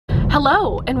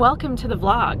Hello and welcome to the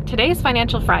vlog. Today is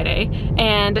Financial Friday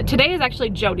and today is actually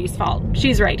Jodi's fault.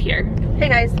 She's right here. Hey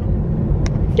guys.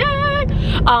 Yay!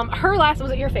 Her last,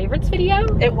 was it your favorites video?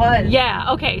 It was.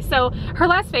 Yeah, okay, so her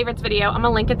last favorites video, I'm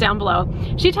gonna link it down below.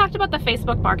 She talked about the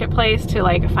Facebook marketplace to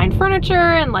like find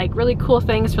furniture and like really cool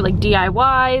things for like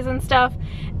DIYs and stuff.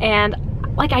 And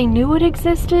like I knew it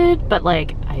existed, but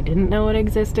like I didn't know it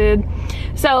existed.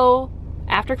 So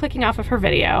after clicking off of her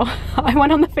video, I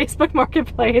went on the Facebook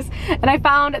marketplace and I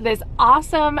found this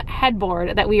awesome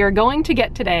headboard that we are going to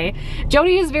get today.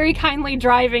 Jodi is very kindly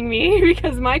driving me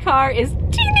because my car is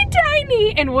teeny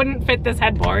tiny and wouldn't fit this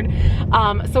headboard.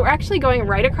 So we're actually going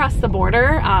right across the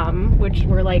border, which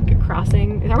we're like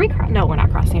crossing. Are we? No, we're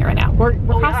not crossing it right now. We're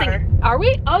crossing. Are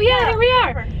we? Oh yeah, there we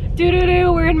are.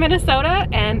 Doo-doo-doo, we're in Minnesota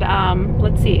and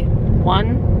let's see,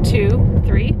 1, 2,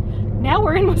 3. Now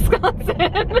we're in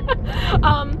Wisconsin.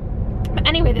 But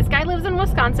anyway, this guy lives in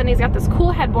Wisconsin. He's got this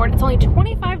cool headboard. It's only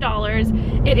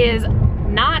 $25. It is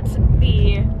not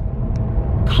the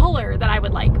color that I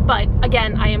would like, but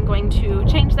again, I am going to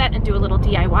change that and do a little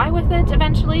DIY with it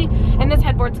eventually. And this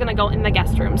headboard's gonna go in the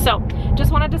guest room. So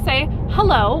just wanted to say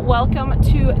hello, welcome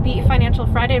to the Financial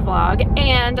Friday vlog,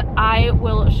 and I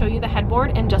will show you the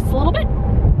headboard in just a little bit.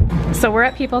 So we're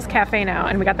at People's Cafe now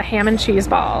and we got the ham and cheese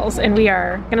balls and we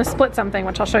are gonna split something,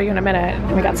 which I'll show you in a minute.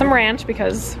 And we got some ranch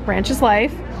because ranch is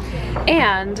life.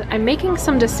 And I'm making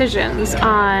some decisions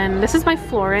on, this is my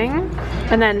flooring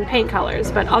and then paint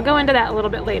colors, but I'll go into that a little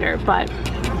bit later. But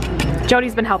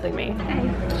Jodi's been helping me.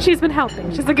 She's been helping,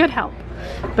 she's a good help.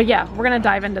 But yeah, we're gonna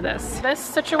dive into this. This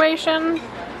situation,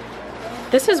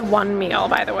 this is one meal,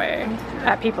 by the way,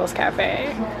 at People's Cafe.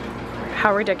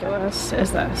 How ridiculous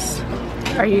is this?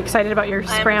 Are you excited about your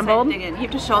scrambled? You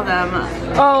have to show them.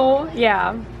 Oh,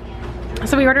 yeah.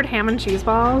 So we ordered ham and cheese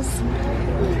balls.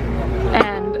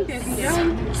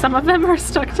 And some of them are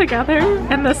stuck together.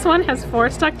 And this one has 4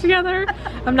 stuck together.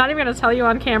 I'm not even gonna tell you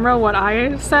on camera what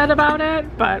I said about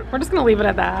it, but we're just gonna leave it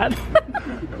at that.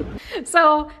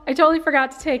 So I totally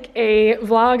forgot to take a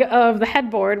vlog of the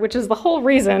headboard, which is the whole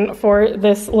reason for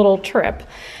this little trip.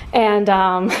 And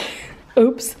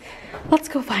oops, let's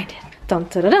go find it. Dun,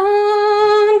 dun, dun,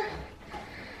 dun.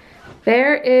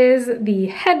 There is the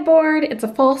headboard. It's a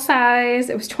full size.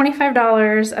 It was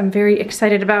 $25. I'm very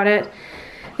excited about it.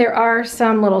 There are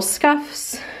some little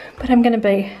scuffs, but I'm gonna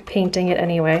be painting it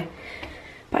anyway.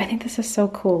 But I think this is so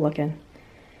cool looking.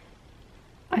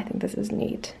 I think this is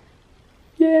neat.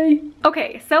 Yay.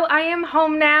 Okay, so I am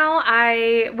home now.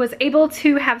 I was able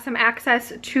to have some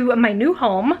access to my new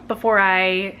home before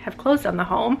I have closed on the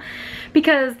home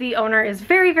because the owner is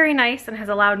very, very nice and has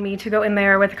allowed me to go in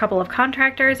there with a couple of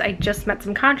contractors. I just met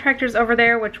some contractors over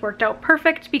there, which worked out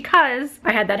perfect because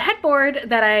I had that headboard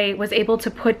that I was able to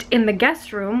put in the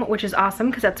guest room, which is awesome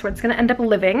because that's where it's gonna end up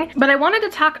living. But I wanted to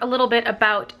talk a little bit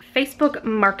about Facebook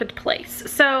Marketplace.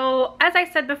 So as I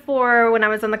said before when I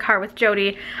was in the car with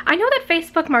Jodi, I know that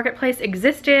Facebook Marketplace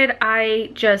existed.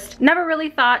 I just never really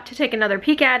thought to take another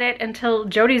peek at it until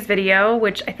Jodi's video,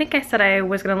 which I think I said I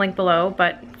was gonna link below,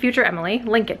 but future Emily,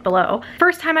 link it below.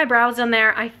 First time I browsed on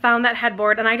there, I found that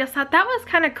headboard and I just thought that was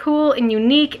kind of cool and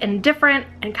unique and different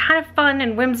and kind of fun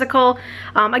and whimsical.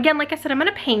 Again, like I said, I'm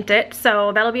gonna paint it,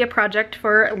 so that'll be a project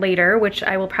for later, which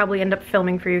I will probably end up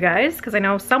filming for you guys because I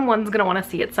know someone's gonna wanna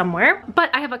see it somewhere. But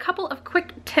I have a couple of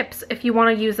quick tips if you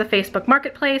wanna use the Facebook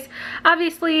Marketplace.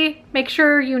 Obviously, make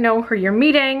sure you know who you're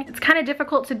meeting. It's kind of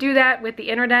difficult to do that with the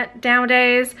internet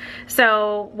nowadays.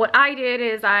 So what I did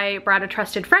is I brought a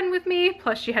trusted friend with me,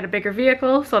 plus she had a bigger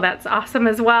vehicle, so that's awesome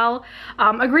as well.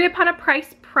 Agree upon a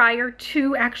price prior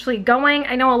to actually going.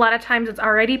 I know a lot of times it's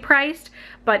already priced,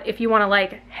 but if you want to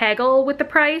like haggle with the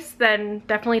price, then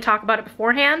definitely talk about it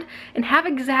beforehand and have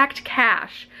exact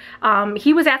cash.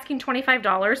 He was asking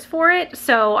 $25 for it,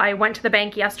 so I went to the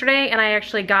bank yesterday and I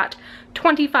actually got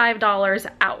 $25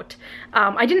 out.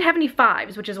 I didn't have any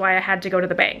 5s, which is why I had to go to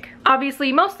the bank.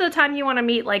 Obviously, most of the time you want to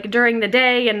meet like during the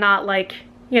day and not like,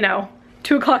 you know,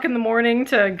 2 o'clock in the morning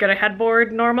to get a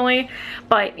headboard normally,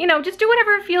 but you know, just do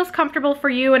whatever feels comfortable for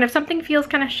you. And if something feels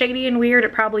kind of shady and weird,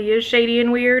 it probably is shady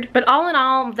and weird. But all in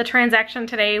all, the transaction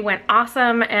today went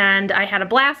awesome and I had a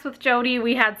blast with Jodi.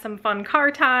 We had some fun car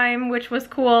time, which was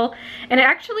cool. And it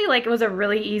actually, like, it was a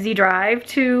really easy drive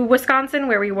to Wisconsin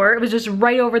where we were. It was just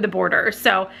right over the border.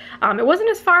 So it wasn't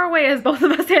as far away as both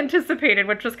of us anticipated,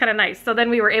 which was kind of nice. So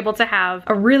then we were able to have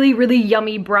a really, really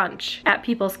yummy brunch at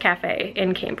People's Cafe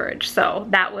in Cambridge. So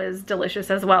that was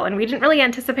delicious as well. And we didn't really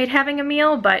anticipate having a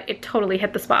meal, but it totally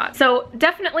hit the spot. So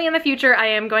definitely in the future, I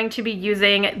am going to be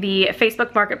using the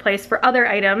Facebook Marketplace for other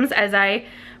items as I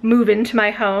move into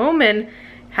my home and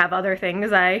have other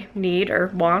things I need or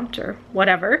want or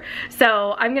whatever.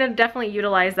 So I'm gonna definitely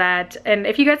utilize that. And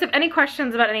if you guys have any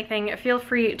questions about anything, feel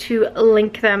free to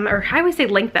link them, or I always say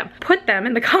link them, put them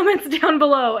in the comments down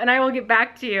below and I will get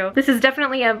back to you. This is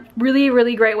definitely a really,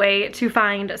 really great way to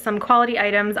find some quality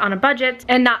items on a budget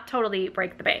and not totally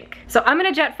break the bank. So I'm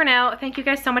gonna jet for now. Thank you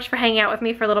guys so much for hanging out with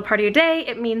me for a little part of your day.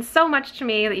 It means so much to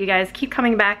me that you guys keep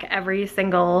coming back every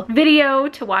single video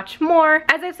to watch more.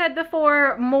 As I've said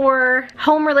before, more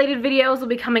home related videos will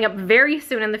be coming up very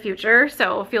soon in the future,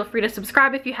 so feel free to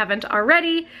subscribe if you haven't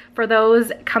already for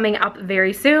those coming up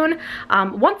very soon.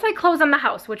 Once I close on the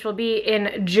house, which will be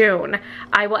in June,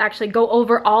 I will actually go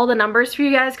over all the numbers for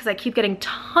you guys because I keep getting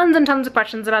tons and tons of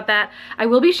questions about that. I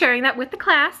will be sharing that with the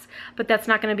class, but that's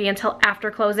not going to be until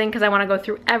after closing because I want to go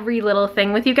through every little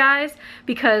thing with you guys,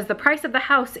 because the price of the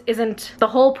house isn't the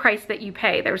whole price that you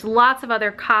pay. There's lots of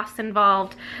other costs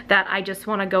involved that I just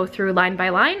want to go through line by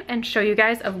line and show you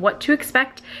guys of what to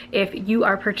expect if you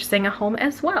are purchasing a home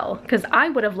as well, because I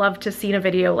would have loved to see a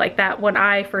video like that when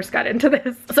I first got into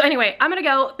this. So anyway, I'm gonna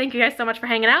go. Thank you guys so much for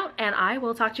hanging out, and I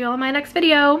will talk to you all in my next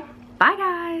video. Bye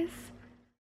guys.